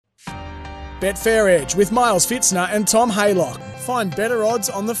Betfair Edge with Miles Fitzner and Tom Haylock. Find better odds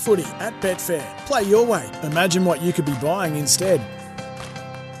on the footy at Betfair. Play your way. Imagine what you could be buying instead.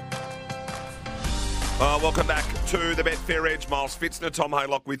 Welcome back to the Betfair Edge. Miles Fitzner, Tom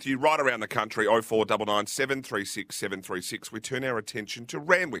Haylock with you right around the country. 0499 736 736. We turn our attention to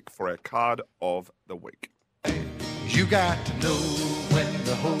RANDWICK for our card of the week. You got to know when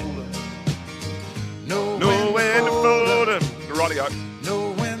to hold 'em. Know when to fold 'em. Rightio.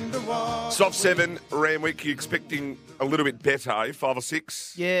 Know when to walk. Soft 7, RANDWICK. You expecting a little bit better, eh? 5 or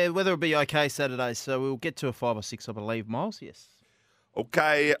 6? Yeah, weather will be okay Saturday, so we'll get to a 5 or 6, I believe, Miles, yes.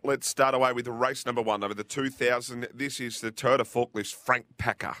 Okay, let's start away with race number 1 over the 2000. This is the Toyota Forklift's Frank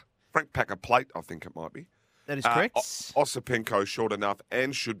Packer plate, I think it might be. That is correct. Osipenko short enough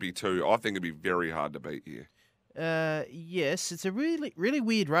and should be too. I think it'd be very hard to beat here. Yes, it's a really, really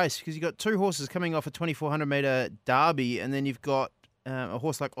weird race because you've got two horses coming off a 2,400 metre derby and then you've got a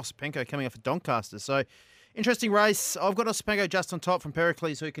horse like Osipenko coming off a Doncaster. So, interesting race. I've got Osipenko just on top from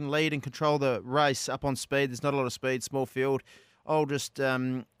Pericles who can lead and control the race up on speed. There's not a lot of speed, small field. I'll just,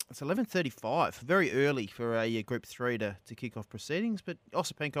 it's 11:35, very early for a Group 3 to kick off proceedings, but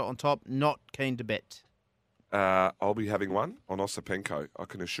Osipenko on top, not keen to bet. I'll be having one on Osipenko, I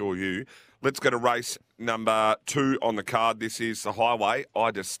can assure you. Let's go to race number 2 on the card. This is the Highway.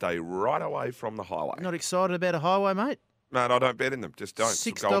 I just stay right away from the Highway. Not excited about a Highway, mate? No, I don't bet in them. Just don't.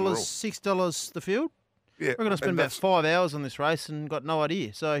 $6 the field? Yeah, we're going to spend about 5 hours on this race and got no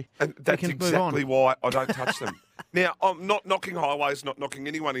idea. So and that's exactly why I don't touch them. Now, I'm not knocking Highways, not knocking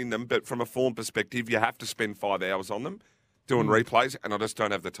anyone in them, but from a form perspective, you have to spend 5 hours on them doing replays, and I just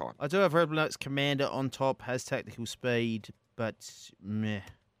don't have the time. I do have Red Notes Commander on top, has tactical speed, but meh.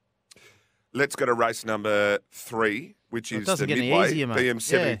 Let's go to race number 3, which is the Midway, easier,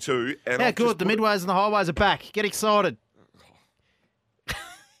 BM72. Yeah. And how good, the Midways and the Highways are back. Get excited.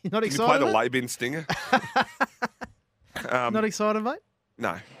 You're not excited? Can you play the Laban Stinger? Not excited, mate?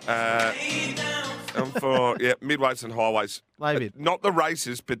 No. For Midways and Highways. Laban. Not the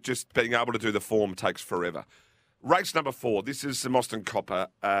races, but just being able to do the form takes forever. Race number 4. This is the Mostyn Copper,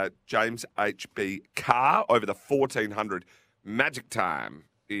 James H.B. Carr over the 1400. Magic Time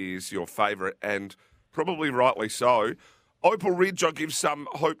is your favourite, and probably rightly so. Opal Ridge, I give some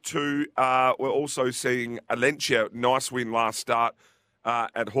hope to. We're also seeing Alencia, nice win last start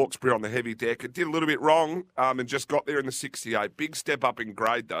at Hawkesbury on the heavy deck. It did a little bit wrong and just got there in the 68. Big step up in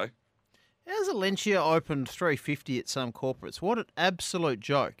grade, though. How's Alencia opened 350 at some corporates? What an absolute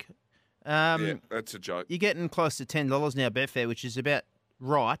joke. Yeah, that's a joke. You're getting close to $10 now, Betfair, which is about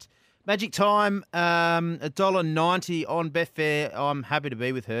right. Magic Time, $1.90 on Betfair. I'm happy to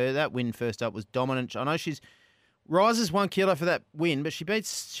be with her. That win first up was dominant. I know she's rises 1 kilo for that win, but she beats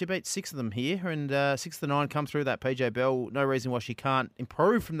 6 of them here, and 6 of the 9 come through that PJ Bell. No reason why she can't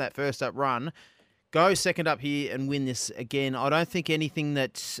improve from that first up run. Go second up here and win this again. I don't think anything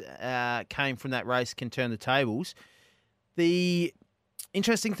that came from that race can turn the tables. The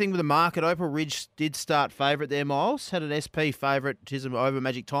interesting thing with the market, Opal Ridge did start favourite there, Miles. Had an SP favouritism over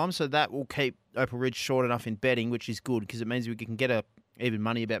Magic Time, so that will keep Opal Ridge short enough in betting, which is good because it means we can get even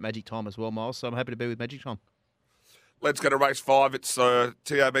money about Magic Time as well, Miles. So I'm happy to be with Magic Time. Let's go to race 5. It's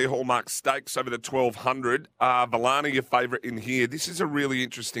TAB Hallmark Stakes over the 1200. Valana, your favourite in here. This is a really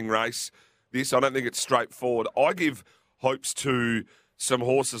interesting race. I don't think it's straightforward. I give hopes to some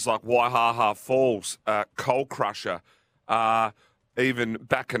horses like Waihaha Falls, Coal Crusher, even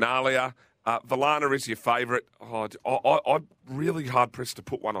Bacchanalia. Valana is your favourite. I'm really hard-pressed to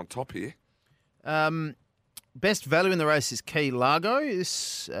put one on top here. Best value in the race is Key Largo.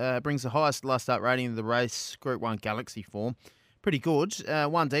 This brings the highest last start rating of the race, Group 1 Galaxy form. Pretty good.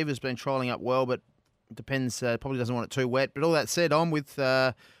 One Diva's been trialling up well, but it depends. Probably doesn't want it too wet. But all that said, I'm with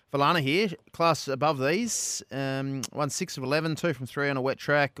Valana here, class above these. Won 6 of 11, 2 from 3 on a wet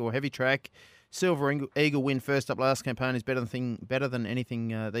track or heavy track. Silver Eagle win first up last campaign is better than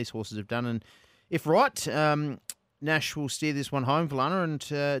anything these horses have done. And if right, Nash will steer this one home, Valana, and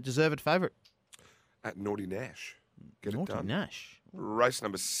deserved favourite. At Naughty Nash. Get Naughty it done. Nash. Race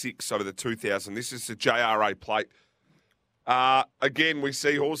number 6 over the 2000. This is the JRA plate. Again, we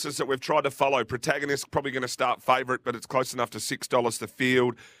see horses that we've tried to follow. Protagonist probably going to start favourite, but it's close enough to $6 the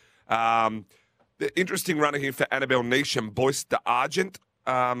field. The interesting runner here for Annabelle Neesham, Boyce d'Argent,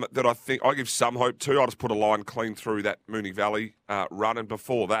 that I think I give some hope to. I'll just put a line clean through that Moonee Valley run, and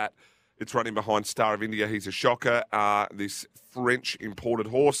before that, it's running behind Star of India. He's a shocker, this French imported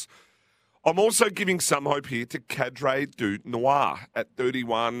horse. I'm also giving some hope here to Cadre du Noir at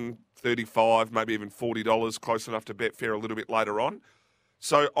 $31, $35, maybe even $40, close enough to Betfair a little bit later on.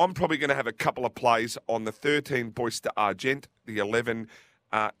 So I'm probably going to have a couple of plays on the 13 Boyce d'Argent, the 11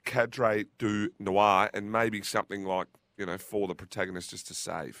 Cadre du Noir and maybe something like, for the protagonist just to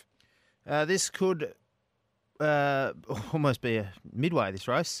save. This could almost be a midway, this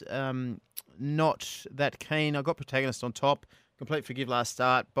race. Not that keen. I got protagonist on top. Complete forgive last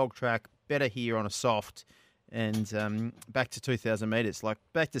start. Bog track. Better here on a soft. And back to 2,000 metres. Like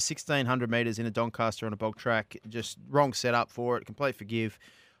back to 1,600 metres in a Doncaster on a bog track. Just wrong setup for it. Complete forgive.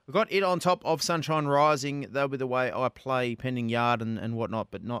 I got it on top of Sunshine Rising. That'll be the way I play pending yard and whatnot,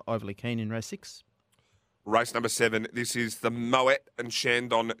 but not overly keen in race 6. Race number 7. This is the Moet and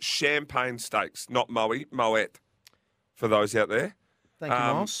Shandon Champagne Stakes. Not Moet, for those out there. Thank you,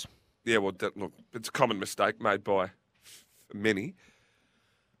 Miles. Yeah, well, look, it's a common mistake made by many.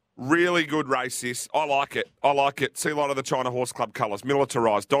 Really good race, this. I like it. See a lot of the China Horse Club colours.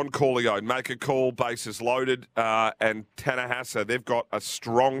 Militarised. Don Corleone, Make a Call, Bases Loaded, and Tanahasa. They've got a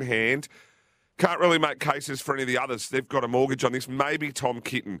strong hand. Can't really make cases for any of the others. They've got a mortgage on this. Maybe Tom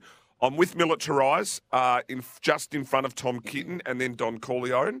Kitten. I'm with Militarise, just in front of Tom Kitten and then Don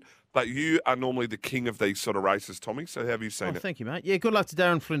Corleone. But you are normally the king of these sort of races, Tommy. So how have you seen it? Thank you, mate. Yeah, good luck to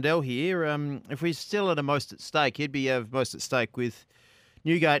Darren Flindell here. If we're still at a most at stake, he'd be most at stake with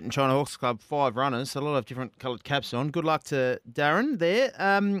Newgate and China Hawks Club, 5 runners. So a lot of different coloured caps on. Good luck to Darren there.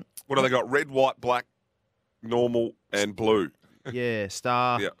 What have they got? Red, white, black, normal, and blue. Yeah,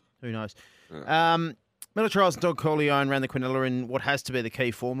 star. Yeah. Who knows? Yeah. Militarised and Don Corleone ran the Quinella in what has to be the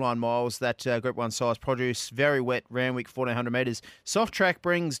key form line, Miles. That Group 1 size produce, very wet, Randwick, 1,400 metres. Soft track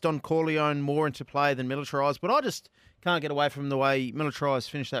brings Don Corleone more into play than Militarised, but I just can't get away from the way Militarised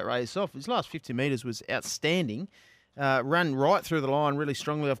finished that race off. His last 50 metres was outstanding. Ran right through the line really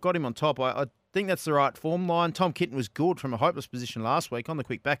strongly. I've got him on top. I think that's the right form line. Tom Kitten was good from a hopeless position last week on the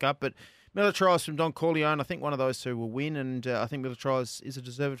quick backup, but Militarised from Don Corleone, I think one of those two will win, and I think Militarised is a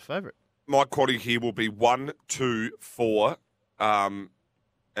deserved favourite. My quaddie here will be 1, 2, 4,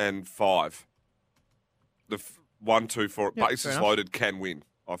 and 5. The 1, 2, 4 bases loaded can win,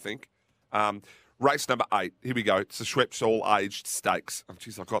 I think. Race number 8. Here we go. It's the Schweppes All-Aged Stakes. Oh,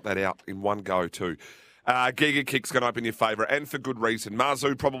 geez, I got that out in one go too. Giga Kick's going to open your favourite, and for good reason.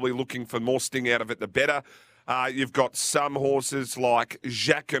 Marzu probably looking for more sting out of it, the better. You've got some horses like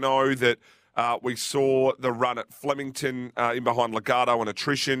Jacquinot that we saw the run at Flemington in behind Legato and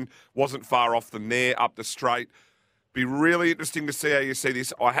Attrition. Wasn't far off them there, up the straight. Be really interesting to see how you see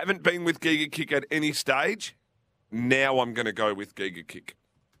this. I haven't been with Giga Kick at any stage. Now I'm going to go with Giga Kick.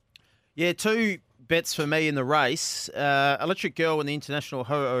 Yeah, 2 bets for me in the race. Electric Girl and the International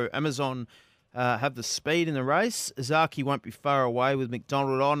Ho-Oh Amazon have the speed in the race. Zaki won't be far away with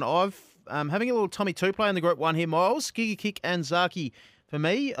McDonald on. I'm having a little Tommy 2 play in the Group 1 here, Miles. Giga Kick and Zaki. For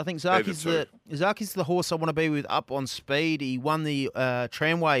me, I think Zaki's the horse I want to be with up on speed. He won the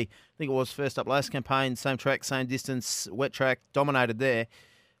Tramway, I think it was first up last campaign, same track, same distance, wet track, dominated there.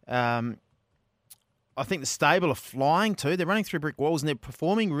 I think the stable are flying too. They're running through brick walls and they're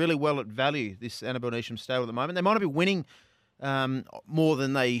performing really well at value, this Annabelle Neasham stable at the moment. They might not be winning more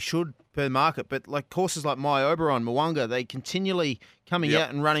than they should per market, but like horses like My Oberon, Mwanga, they continually coming out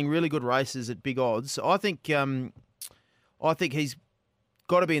and running really good races at big odds. I think he's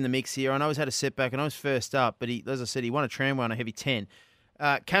got to be in the mix here. I know he's had a setback. I know he's first up, but as I said, he won a Tramway on a heavy 10.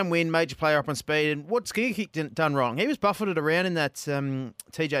 Can win, major player up on speed. And what's Giga Kick done wrong? He was buffeted around in that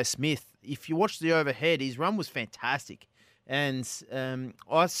TJ Smith. If you watch the overhead, his run was fantastic. And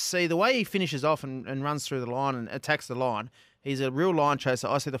I see the way he finishes off and runs through the line and attacks the line. He's a real line chaser.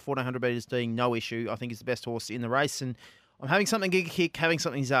 I see the 1,400 metres being no issue. I think he's the best horse in the race. And I'm having something Giga Kick, having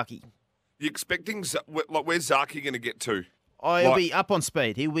something Zaki. You expecting, where's Zaki going to get to? He'll be up on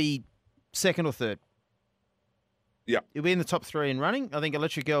speed. He'll be second or third. Yeah. He'll be in the top 3 in running. I think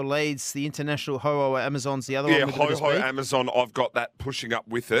Electric Girl leads. The International Ho-Oh Amazon's the other one. Yeah, Ho-Oh Amazon, I've got that pushing up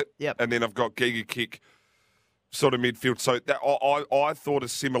with it. Yep. And then I've got Giga Kick sort of midfield. So I thought a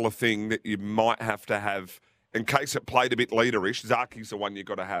similar thing that you might have to have, in case it played a bit leaderish, Zaki's the one you've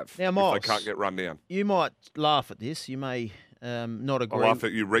got to have now, Miles, if they can't get run down. You might laugh at this. You may not agree. I laugh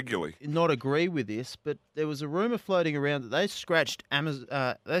at you regularly. Not agree with this, but there was a rumour floating around that they scratched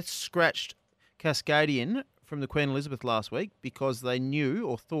Cascadian from the Queen Elizabeth last week because they knew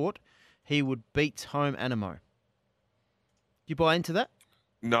or thought he would beat home Animo. Do you buy into that?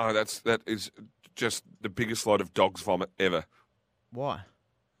 No, that is just the biggest load of dog's vomit ever. Why?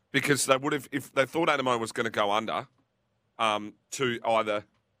 Because they would have, if they thought Animo was going to go under, to either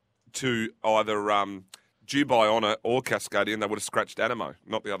Dubai Honour or Cascadian, they would have scratched Animo,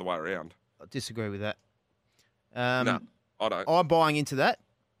 not the other way around. I disagree with that. No, I don't. I'm buying into that.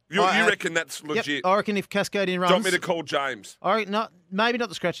 You reckon that's legit? Yep, I reckon if Cascadian runs... Do you want me to call James? Maybe not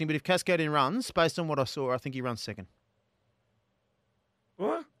the scratching, but if Cascadian runs, based on what I saw, I think he runs second.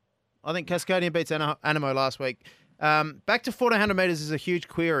 What? I think Cascadian beats Animo last week. Back to 1,400 metres is a huge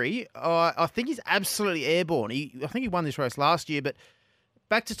query. I think he's absolutely airborne. I think he won this race last year, but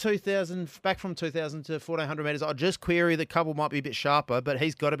back from 2,000 to 1,400 metres, I just query the couple might be a bit sharper, but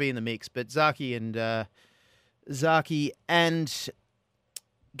he's got to be in the mix. But Zaki and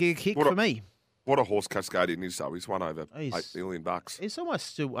Giga Kick for me. What a horse Cascadian is, though. He's won over $8 million. He's almost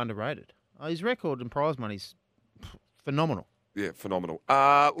still underrated. His record and prize money's phenomenal. Yeah, phenomenal.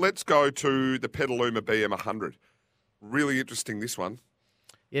 Let's go to the Petaluma BM100. Really interesting, this one.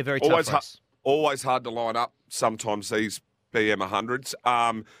 Yeah, very tough race. Always hard to line up, sometimes, these BM100s.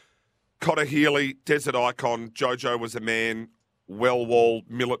 Cotter Healy, Desert Icon, Jojo was a man, well-walled,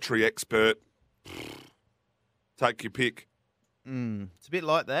 military expert. Take your pick. It's a bit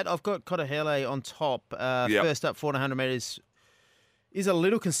like that. I've got Cotter Healy on top. First up, 1,400 metres. Is a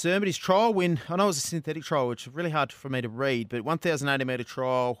little concerned, but his trial win, I know it was a synthetic trial, which is really hard for me to read, but 1,080 metre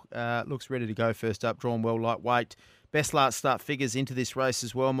trial looks ready to go first up, drawn well, lightweight. Best last start figures into this race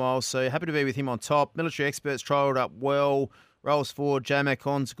as well, Miles. So happy to be with him on top. Military Experts trialled up well, rolls forward. J-Mac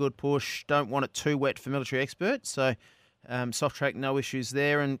on's a good push. Don't want it too wet for Military Experts. So soft track, no issues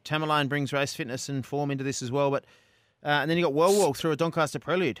there. And Tamerlane brings race fitness and form into this as well. But and then you got Well through a Doncaster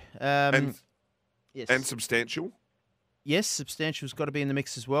Prelude. And yes. Substantial. Yes, Substantial's got to be in the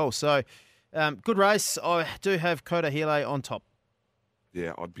mix as well. So, good race. I do have Cotter Healy on top.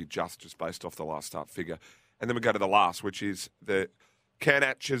 Yeah, I'd be just based off the last start figure. And then we go to the last, which is the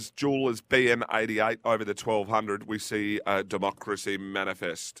Canatch's Jewelers BM88 over the 1,200. We see Democracy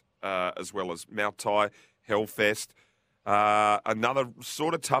Manifest, as well as Moutai, Hellfest. Another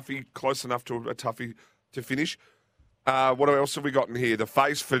sort of toughie, close enough to a toughie to finish. What else have we got in here? The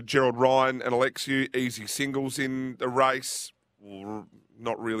face for Gerald Ryan and Alexiou. Easy singles in the race.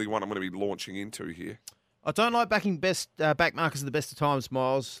 Not really one I'm going to be launching into here. I don't like backing back markers at the best of times,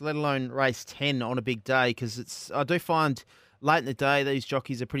 Miles, let alone race 10 on a big day, because I do find late in the day these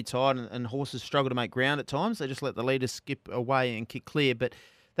jockeys are pretty tired and horses struggle to make ground at times. They just let the leaders skip away and kick clear. But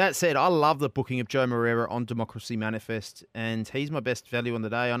that said, I love the booking of Joe Moreira on Democracy Manifest, and he's my best value on the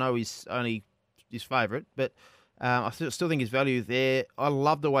day. I know he's only his favourite, but I still think his value there. I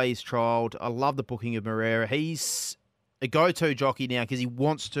love the way he's trialled. I love the booking of Moreira. He's a go-to jockey now because he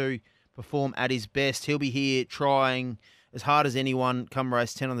wants to perform at his best. He'll be here trying as hard as anyone come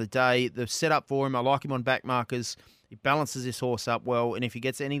race 10 on the day. The setup for him, I like him on back markers. He balances his horse up well, and if he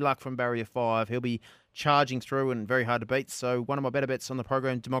gets any luck from barrier 5, he'll be charging through and very hard to beat. So one of my better bets on the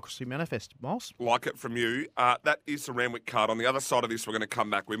program, Democracy Manifest. Miles? Like it from you. That is the Randwick card. On the other side of this, we're going to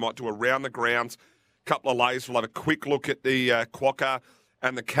come back. We might do a round the grounds, couple of lays. We'll have a quick look at the Quokka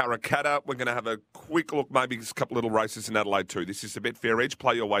and the Karrakatta. We're going to have a quick look, maybe just a couple little races in Adelaide too. This is the Betfair Edge.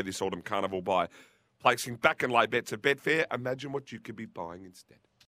 Play your way this autumn carnival by placing back and lay bets at Betfair. Imagine what you could be buying instead.